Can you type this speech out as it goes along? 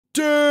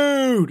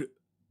Dude!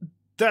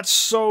 That's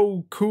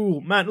so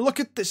cool. Man, look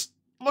at this.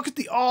 Look at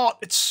the art.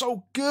 It's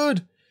so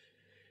good.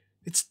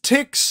 It's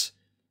ticks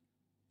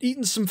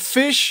eating some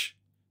fish.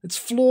 It's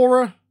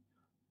Flora.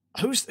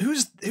 Who's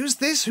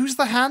this? Who's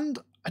the hand?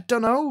 I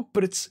don't know,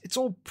 but it's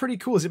all pretty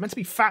cool. Is it meant to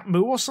be Fat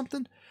Moo or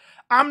something?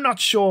 I'm not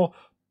sure,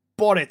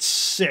 but it's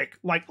sick.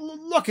 Like,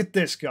 look at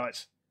this,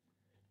 guys.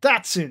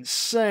 That's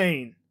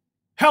insane.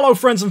 Hello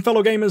friends and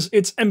fellow gamers,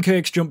 it's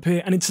MKxJUMP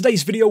here, and in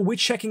today's video we're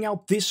checking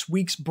out this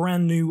week's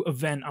brand new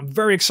event. I'm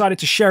very excited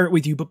to share it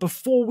with you, but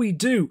before we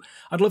do,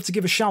 I'd love to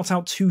give a shout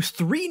out to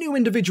 3 new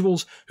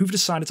individuals who've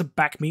decided to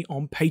back me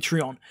on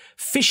Patreon.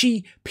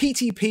 Fishy,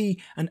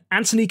 PTP, and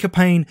Anthony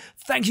Capane,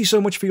 thank you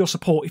so much for your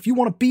support. If you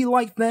want to be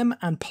like them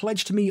and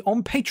pledge to me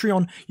on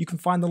Patreon, you can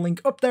find the link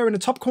up there in the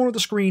top corner of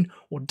the screen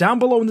or down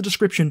below in the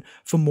description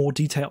for more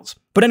details.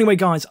 But anyway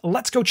guys,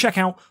 let's go check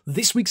out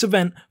this week's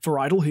event for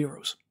Idle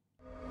Heroes.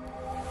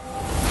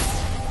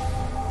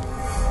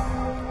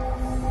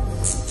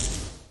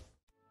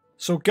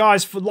 So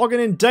guys, for logging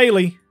in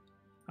daily,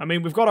 I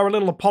mean, we've got our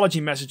little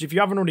apology message. If you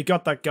haven't already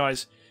got that,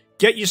 guys,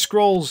 get your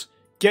scrolls,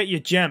 get your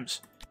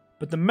gems.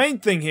 But the main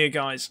thing here,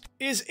 guys,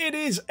 is it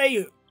is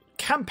a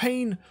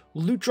campaign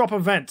loot drop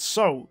event.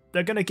 So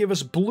they're going to give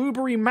us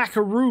blueberry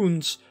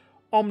macaroons,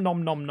 om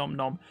nom nom nom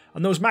nom.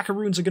 And those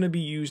macaroons are going to be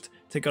used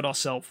to get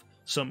ourselves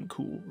some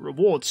cool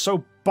rewards.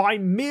 So by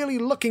merely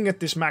looking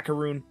at this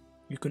macaroon,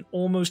 you can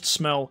almost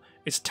smell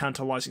its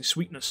tantalizing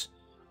sweetness.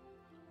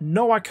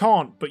 No, I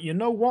can't, but you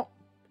know what?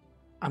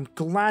 I'm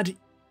glad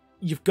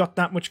you've got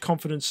that much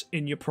confidence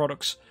in your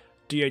products,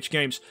 DH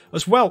Games.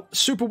 As well,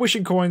 Super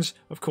Wishing Coins,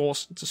 of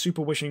course. It's a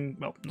Super Wishing,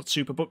 well, not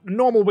Super, but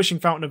normal Wishing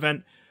Fountain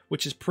event,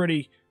 which is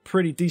pretty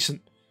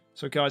decent.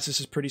 So guys, this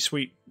is pretty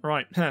sweet.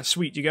 Right,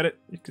 sweet, you get it?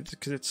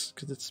 Because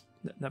it's,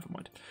 never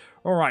mind.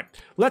 Alright,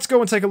 let's go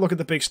and take a look at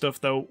the big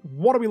stuff, though.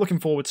 What are we looking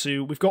forward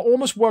to? We've got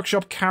Almost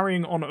Workshop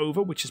carrying on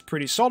over, which is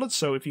pretty solid,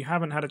 so if you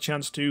haven't had a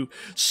chance to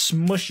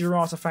smush your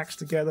artifacts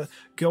together,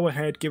 go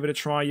ahead, give it a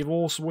try. You've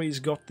always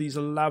got these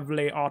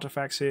lovely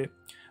artifacts here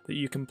that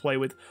you can play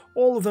with.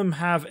 All of them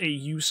have a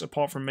use,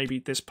 apart from maybe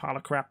this pile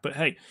of crap, but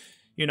hey,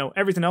 you know,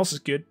 everything else is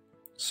good.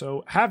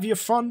 So have your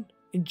fun,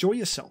 enjoy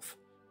yourself.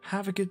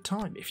 Have a good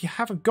time. If you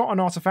haven't got an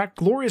artifact,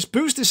 Glorious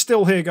Boost is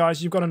still here,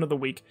 guys. You've got another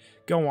week.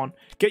 Go on.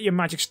 Get your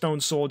Magic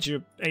Stone Swords,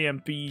 your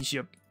AMBs,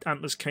 your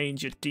Antlers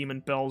Canes, your Demon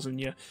Bells, and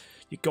your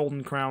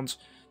Golden Crowns.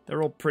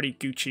 They're all pretty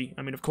Gucci.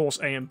 I mean, of course,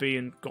 AMB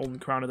and Golden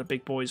Crown are the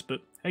big boys,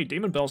 but hey,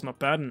 Demon Bell's not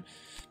bad, and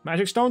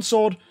Magic Stone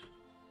Sword,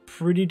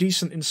 pretty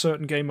decent in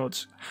certain game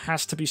modes.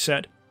 Has to be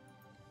said.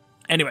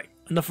 Anyway,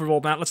 enough of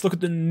all that. Let's look at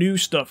the new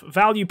stuff.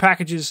 Value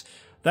packages.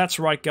 That's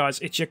right, guys.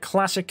 It's your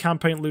classic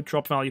campaign loot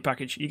drop value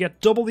package. You get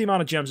double the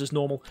amount of gems as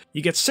normal.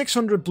 You get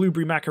 600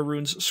 blueberry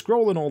macaroons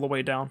scrolling all the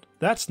way down.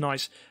 That's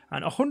nice.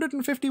 And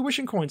 150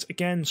 wishing coins,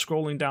 again,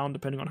 scrolling down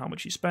depending on how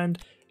much you spend.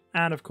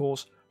 And, of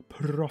course,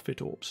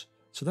 profit orbs.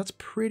 So that's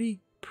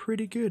pretty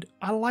good.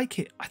 I like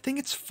it. I think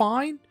it's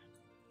fine.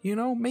 You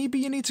know, maybe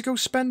you need to go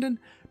spending.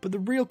 But the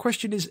real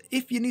question is,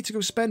 if you need to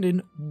go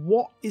spending,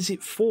 what is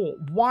it for?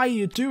 Why are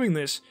you doing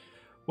this?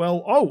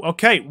 Well, oh,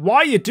 okay, why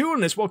are you doing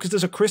this? Well, because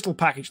there's a crystal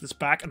package that's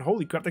back, and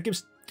holy crap, that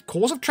gives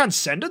Cause of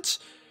Transcendence?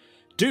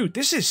 Dude,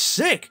 this is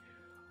sick!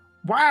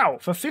 Wow,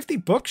 for 50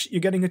 bucks, you're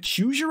getting a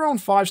choose-your-own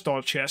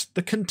 5-star chest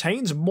that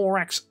contains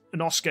Morax,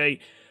 Inosuke,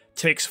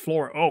 Tix,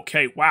 Flora.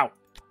 Okay, wow.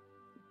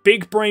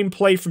 Big brain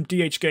play from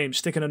DH Games,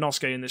 sticking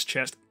Inosuke in this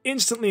chest,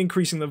 instantly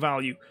increasing the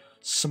value.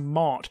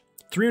 Smart.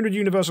 300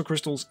 Universal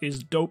Crystals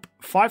is dope.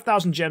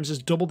 5,000 gems is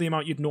double the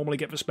amount you'd normally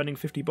get for spending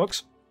 50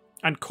 bucks.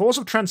 And Cause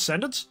of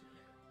Transcendence?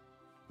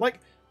 Like,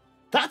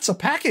 that's a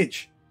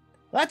package.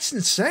 That's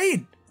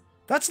insane.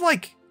 That's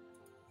like,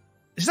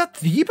 is that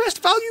the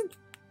best value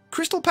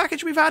crystal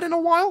package we've had in a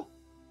while?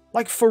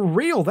 Like, for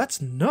real, that's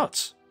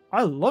nuts.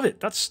 I love it.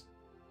 That's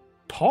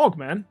pog,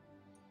 man.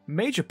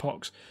 Major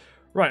pogs.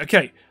 Right,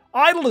 okay.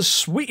 Idler's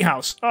Sweet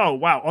House. Oh,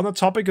 wow. On the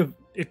topic of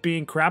it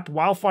being crap,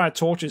 Wildfire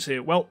Torches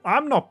here. Well,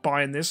 I'm not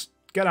buying this.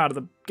 Get out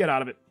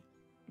of it.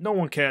 No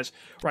one cares.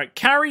 Right,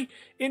 Carry,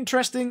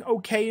 interesting,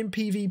 okay in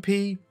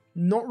PvP.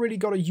 Not really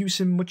got a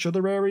use in much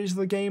other areas of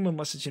the game,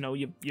 unless it's, you know,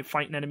 you're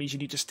fighting enemies you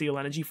need to steal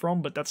energy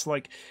from, but that's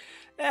like,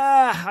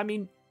 I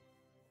mean,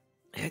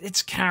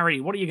 it's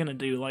Carrie. What are you going to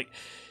do? Like,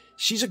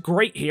 she's a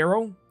great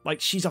hero. Like,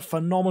 she's a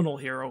phenomenal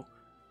hero.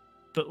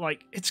 But,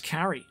 like, it's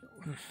Carrie.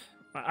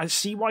 I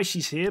see why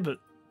she's here, but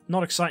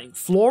not exciting.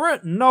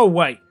 Flora? No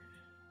way.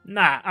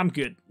 Nah, I'm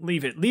good.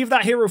 Leave it. Leave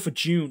that hero for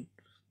June.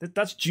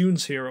 That's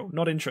June's hero.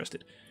 Not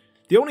interested.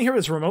 The only hero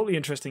that's remotely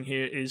interesting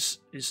here is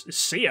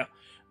Sia,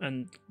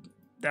 and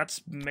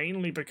that's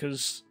mainly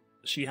because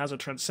she has a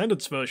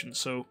Transcendence version,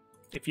 so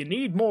if you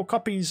need more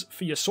copies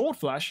for your Sword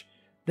Flash,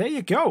 there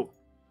you go.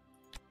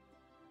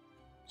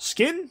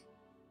 Skin?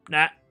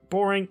 Nah,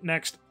 boring,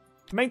 next.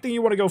 Main thing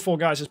you want to go for,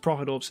 guys, is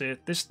Profit Orbs here.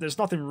 There's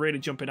nothing really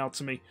jumping out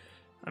to me.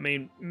 I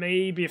mean,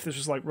 maybe if this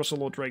was like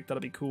Russell or Drake,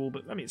 that'd be cool,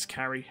 but I mean, it's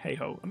Carrie,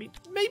 hey-ho. I mean,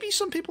 maybe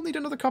some people need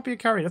another copy of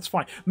Carrie, that's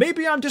fine.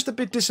 Maybe I'm just a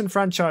bit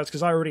disenfranchised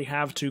because I already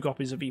have 2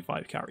 copies of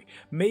E5 Carrie.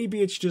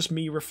 Maybe it's just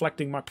me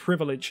reflecting my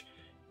privilege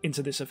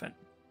into this event.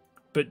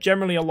 But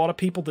generally, a lot of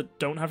people that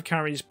don't have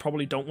carries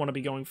probably don't want to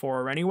be going for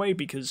her anyway,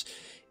 because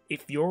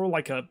if you're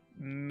like a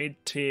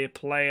mid-tier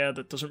player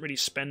that doesn't really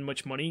spend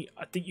much money,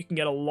 I think you can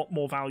get a lot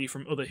more value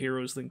from other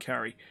heroes than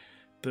carry.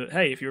 But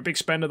hey, if you're a big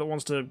spender that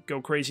wants to go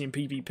crazy in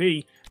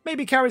PvP,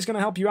 maybe carry's going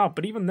to help you out.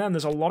 But even then,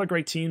 there's a lot of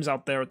great teams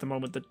out there at the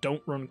moment that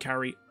don't run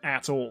carry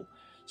at all.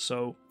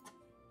 So,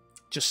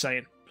 just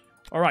saying.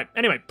 Alright,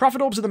 anyway,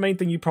 Prophet Orbs are the main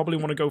thing you probably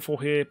want to go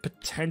for here.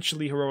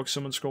 Potentially Heroic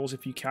Summon Scrolls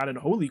if you can. And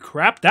holy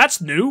crap,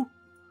 that's new!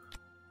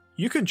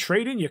 You can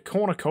trade in your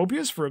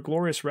Cornucopias for a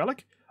Glorious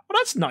Relic? Oh,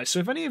 that's nice. So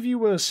if any of you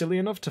were silly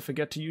enough to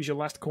forget to use your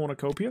last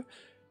Cornucopia,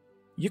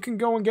 you can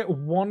go and get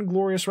one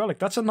Glorious Relic.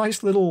 That's a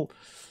nice little...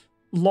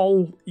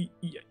 lol,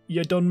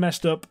 you done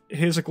messed up,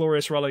 here's a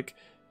Glorious Relic.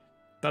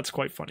 That's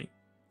quite funny.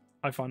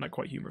 I find that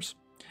quite humorous.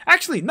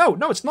 Actually, no,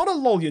 it's not a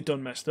lol you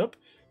done messed up,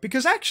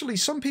 because actually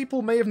some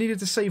people may have needed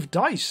to save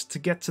dice to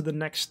get to the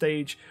next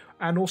stage,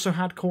 and also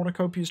had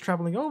Cornucopias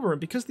travelling over,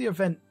 and because the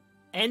event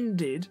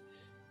ended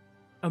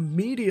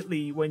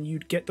immediately when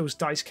you'd get those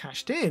dice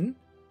cashed in,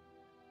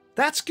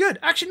 that's good.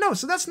 Actually, no,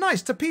 so that's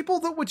nice. To people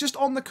that were just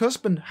on the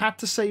cusp and had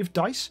to save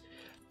dice,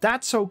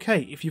 that's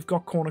okay if you've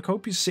got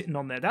Cornucopias sitting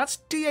on there. That's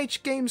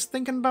DH Games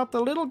thinking about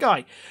the little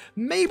guy.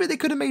 Maybe they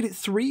could have made it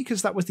 3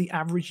 because that was the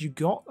average you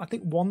got. I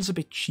think 1's a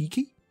bit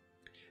cheeky.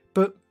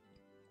 But,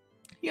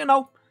 you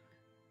know,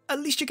 at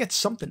least you get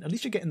something. At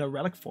least you're getting a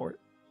relic for it.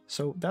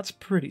 So that's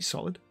pretty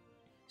solid.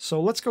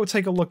 So let's go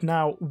take a look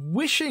now.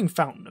 Wishing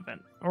Fountain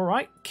event.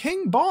 Alright,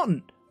 King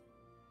Barton.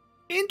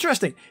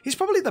 Interesting. He's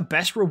probably the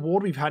best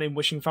reward we've had in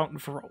Wishing Fountain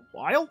for a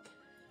while.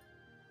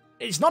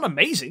 It's not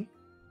amazing,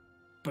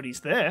 but he's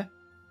there.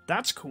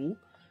 That's cool.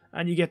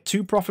 And you get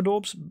 2 Prophet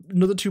Orbs,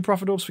 another 2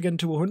 Prophet Orbs for getting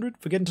to 100.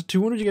 For getting to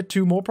 200, you get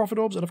 2 more Prophet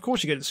Orbs, and of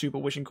course you get the Super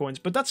Wishing Coins.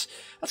 But that's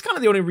kind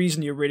of the only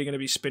reason you're really going to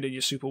be spending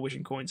your Super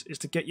Wishing Coins, is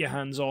to get your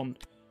hands on,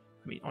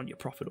 on your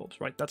Prophet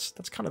Orbs, right? That's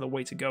kind of the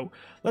way to go.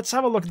 Let's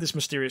have a look at this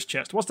mysterious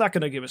chest. What's that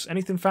going to give us?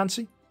 Anything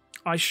fancy?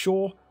 I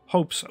sure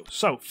hope so.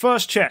 So,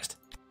 first chest.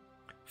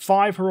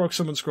 5 Heroic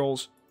Summon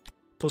Scrolls,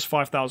 plus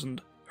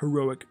 5,000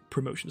 Heroic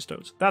Promotion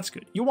Stones. That's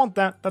good. You want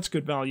that. That's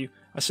good value.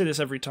 I say this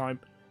every time.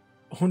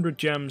 100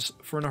 gems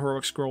for an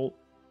heroic scroll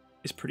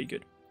is pretty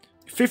good.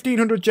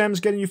 1,500 gems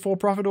getting you 4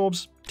 Prophet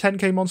Orbs,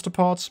 10k monster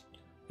parts.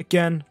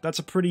 Again, that's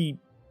a pretty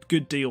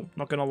good deal.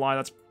 Not gonna lie,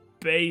 that's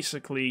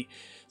basically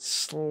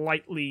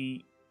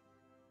slightly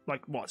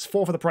like what? It's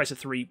 4 for the price of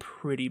 3,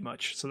 pretty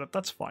much. So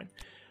that's fine.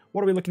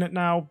 What are we looking at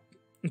now?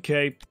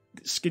 Okay,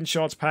 Skin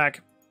Shards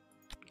pack,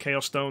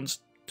 Chaos Stones,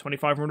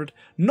 2,500.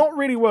 Not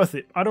really worth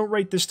it. I don't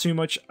rate this too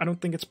much. I don't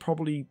think it's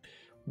probably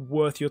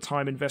worth your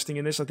time investing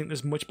in this. I think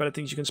there's much better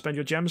things you can spend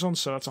your gems on,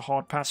 so that's a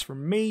hard pass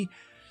from me.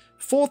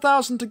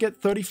 4,000 to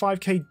get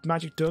 35k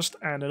Magic Dust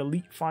and an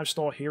Elite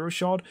 5-star Hero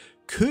Shard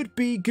could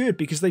be good,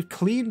 because they've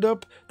cleaned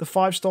up the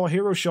 5-star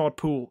Hero Shard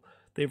pool.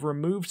 They've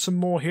removed some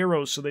more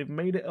heroes, so they've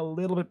made it a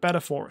little bit better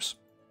for us.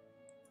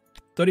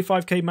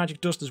 35k Magic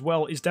Dust as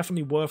well is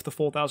definitely worth the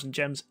 4,000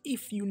 gems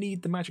if you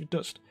need the Magic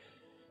Dust.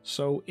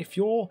 So if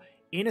you're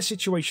in a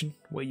situation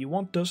where you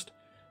want dust,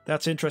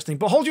 that's interesting.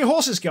 But hold your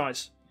horses,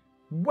 guys.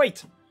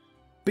 Wait,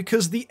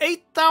 because the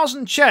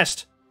 8,000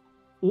 chest,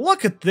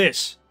 look at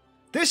this.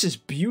 This is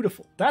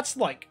beautiful. That's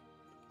like,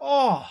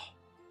 oh,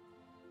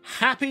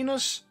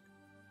 happiness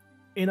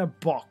in a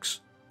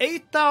box.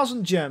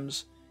 8,000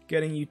 gems,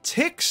 getting you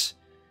ticks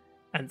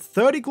and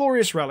 30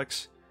 glorious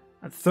relics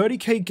and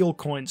 30k guild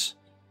coins.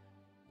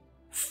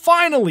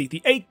 Finally,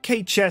 the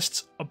 8k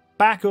chests are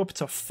back up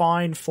to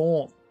fine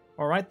form.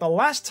 Alright, the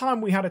last time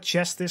we had a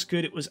chest this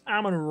good, it was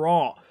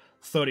Amun-Ra.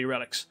 30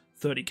 relics,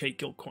 30k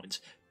guild coins.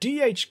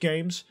 DH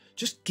Games,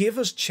 just give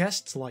us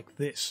chests like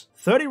this.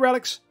 30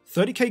 relics,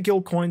 30k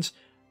guild coins,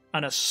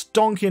 and a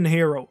stonking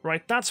hero,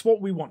 right? That's what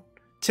we want.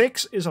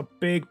 Tix is a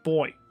big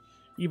boy.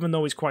 Even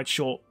though he's quite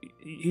short,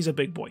 he's a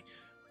big boy.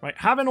 Right?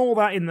 Having all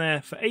that in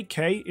there for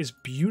 8k is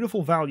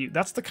beautiful value.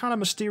 That's the kind of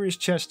mysterious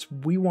chests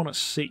we want to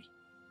see.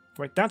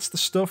 Right? That's the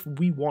stuff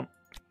we want.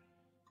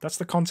 That's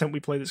the content we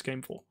play this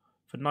game for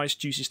nice,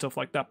 juicy stuff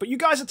like that. But you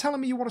guys are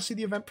telling me you want to see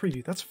the event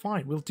preview. That's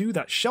fine. We'll do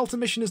that. Shelter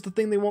mission is the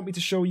thing they want me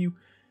to show you.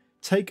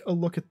 Take a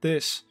look at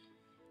this.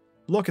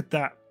 Look at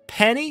that.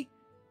 Penny,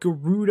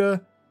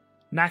 Garuda,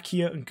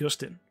 Nakia, and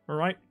Gustin.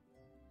 Alright?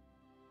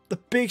 The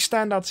big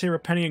standouts here are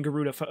Penny and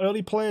Garuda. For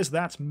early players,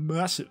 that's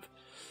massive.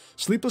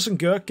 Sleepless and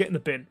Gurk, get in the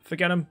bin.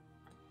 Forget them.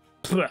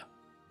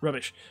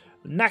 Rubbish.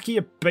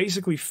 Nakia,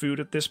 basically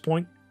food at this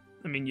point.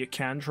 I mean, you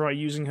can try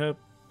using her.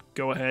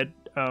 Go ahead.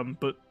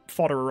 But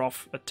fodder her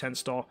off at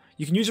 10-star.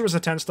 You can use her as a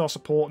 10-star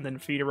support and then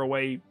feed her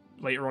away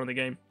later on in the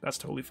game. That's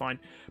totally fine.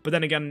 But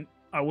then again,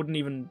 I wouldn't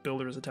even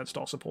build her as a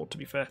 10-star support, to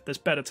be fair. There's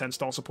better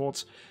 10-star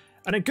supports.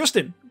 And then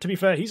Gustin, to be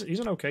fair, he's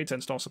an okay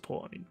 10-star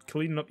support. I mean,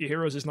 cleaning up your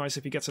heroes is nice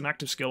if he gets an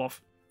active skill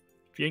off.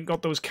 If you ain't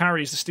got those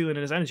carries to steal in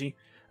his energy,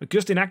 a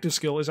Gustin active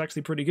skill is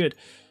actually pretty good.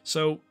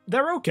 So,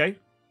 they're okay.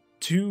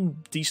 2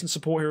 decent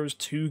support heroes,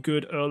 2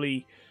 good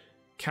early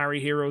carry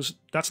heroes.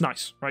 That's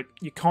nice, right?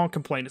 You can't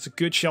complain. It's a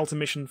good shelter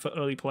mission for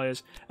early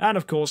players. And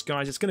of course,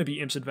 guys, it's going to be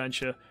Imp's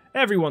Adventure,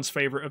 everyone's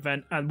favorite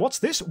event. And what's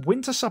this?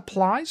 Winter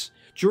supplies?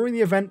 During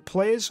the event,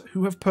 players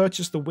who have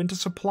purchased the winter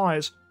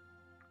supplies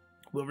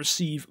will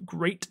receive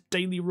great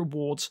daily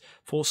rewards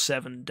for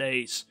 7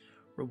 days.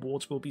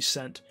 Rewards will be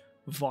sent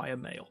via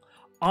mail.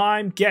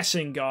 I'm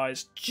guessing,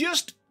 guys,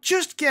 just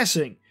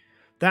guessing,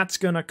 that's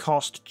going to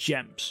cost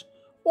gems.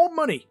 Or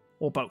money.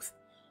 Or both.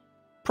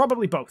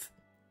 Probably both.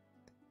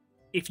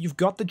 If you've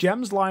got the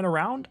gems lying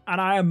around,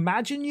 and I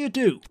imagine you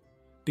do,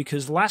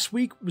 because last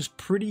week was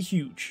pretty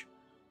huge.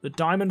 The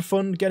Diamond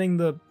Fund getting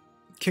the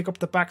kick up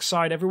the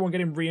backside, everyone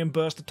getting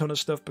reimbursed a ton of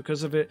stuff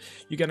because of it.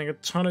 You're getting a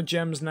ton of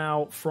gems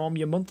now from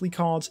your monthly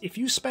cards. If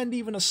you spend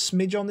even a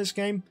smidge on this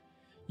game,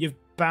 you've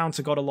bound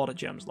to got a lot of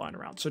gems lying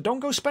around. So don't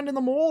go spending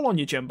them all on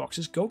your gem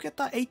boxes. Go get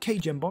that 8k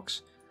gem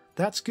box.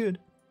 That's good.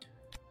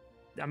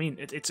 I mean,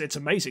 it's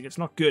amazing. It's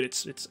not good.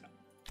 It's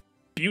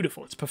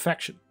beautiful. It's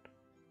perfection.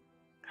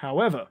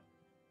 However,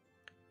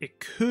 it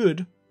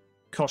could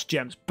cost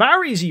gems.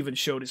 Barry's even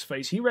showed his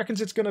face. He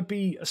reckons it's going to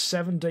be a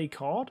 7-day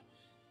card.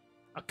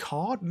 A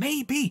card?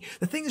 Maybe.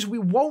 The thing is, we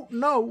won't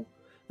know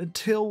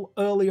until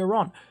earlier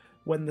on,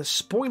 when the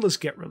spoilers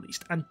get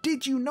released. And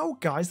did you know,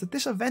 guys, that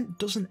this event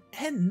doesn't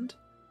end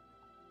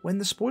when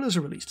the spoilers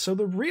are released? So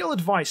the real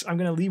advice I'm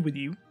going to leave with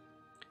you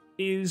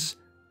is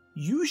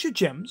use your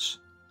gems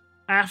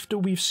after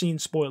we've seen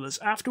spoilers,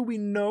 after we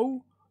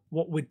know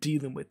what we're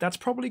dealing with. That's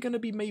probably going to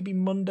be maybe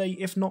Monday.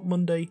 If not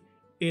Monday,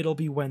 it'll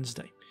be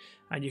Wednesday.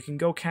 And you can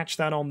go catch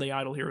that on the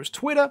Idle Heroes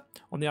Twitter,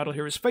 on the Idle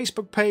Heroes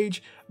Facebook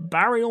page.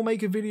 Barry will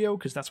make a video,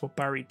 because that's what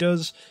Barry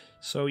does.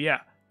 So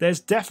yeah,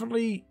 there's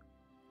definitely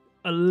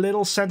a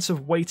little sense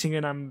of waiting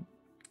and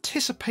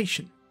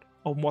anticipation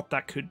on what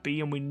that could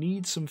be, and we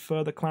need some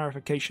further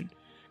clarification,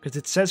 because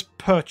it says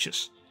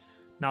purchase.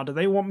 Now, do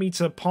they want me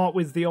to part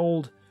with the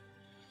old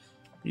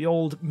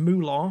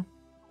moolah,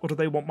 or do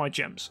they want my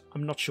gems?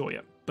 I'm not sure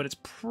yet, but it's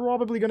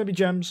probably going to be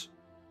gems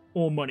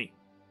or money.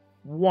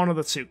 One of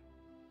the two.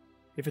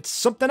 If it's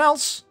something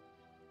else,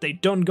 they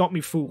done got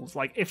me fooled.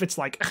 Like, if it's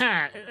like,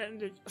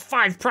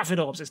 5 profit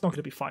orbs, it's not going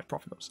to be 5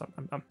 profit orbs.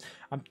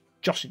 I'm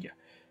joshing you.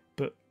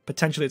 But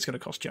potentially it's going to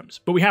cost gems.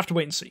 But we have to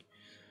wait and see.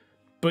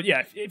 But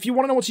yeah, if you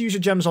want to know what to use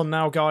your gems on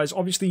now, guys,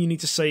 obviously you need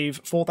to save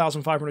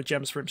 4,500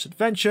 gems for Imp's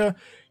Adventure.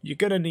 You're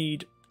going to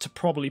need to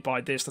probably buy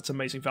this. That's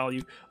amazing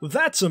value.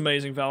 That's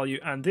amazing value.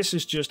 And this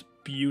is just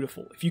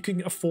beautiful. If you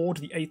can afford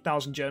the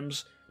 8,000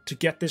 gems to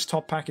get this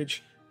top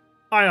package,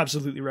 I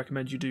absolutely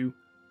recommend you do,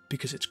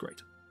 because it's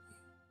great.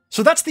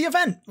 So that's the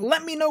event.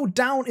 Let me know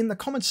down in the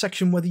comments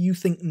section whether you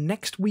think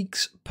next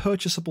week's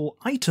purchasable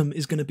item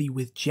is going to be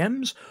with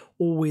gems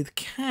or with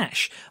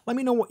cash. Let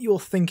me know what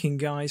you're thinking,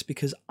 guys,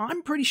 because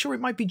I'm pretty sure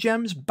it might be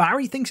gems.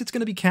 Barry thinks it's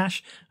going to be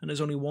cash, and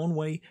there's only one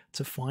way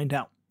to find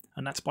out,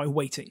 and that's by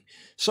waiting.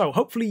 So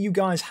hopefully you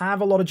guys have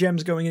a lot of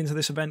gems going into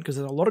this event, because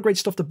there's a lot of great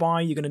stuff to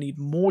buy. You're going to need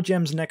more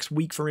gems next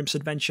week for Imp's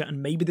Adventure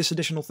and maybe this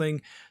additional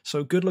thing.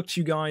 So good luck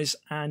to you guys,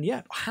 and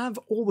yeah, have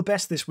all the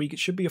best this week. It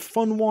should be a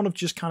fun one of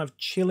just kind of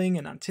chilling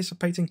and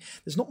anticipating.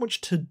 There's not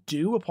much to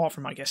do apart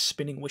from, I guess,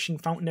 spinning Wishing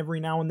Fountain every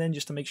now and then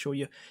just to make sure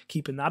you're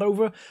keeping that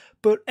over.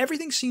 But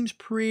everything seems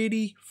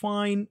pretty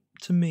fine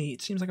to me.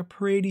 It seems like a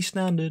pretty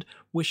standard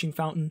Wishing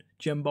Fountain,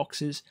 gem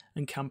boxes,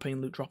 and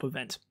campaign loot drop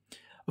event.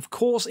 Of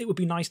course, it would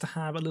be nice to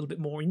have a little bit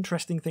more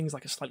interesting things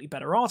like a slightly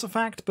better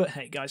artifact, but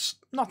hey guys,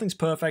 nothing's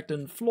perfect,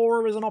 and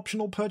Flora is an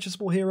optional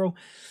purchasable hero.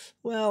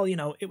 Well, you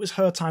know, it was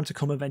her time to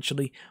come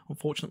eventually.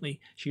 Unfortunately,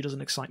 she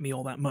doesn't excite me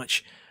all that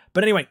much.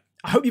 But anyway,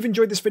 I hope you've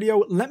enjoyed this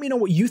video. Let me know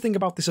what you think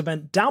about this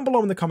event down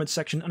below in the comments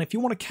section, and if you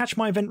want to catch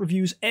my event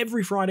reviews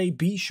every Friday,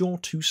 be sure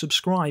to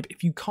subscribe.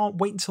 If you can't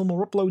wait until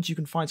more uploads, you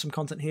can find some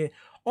content here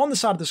on the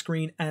side of the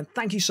screen, and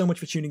thank you so much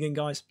for tuning in,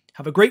 guys.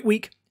 Have a great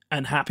week,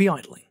 and happy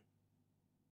idling.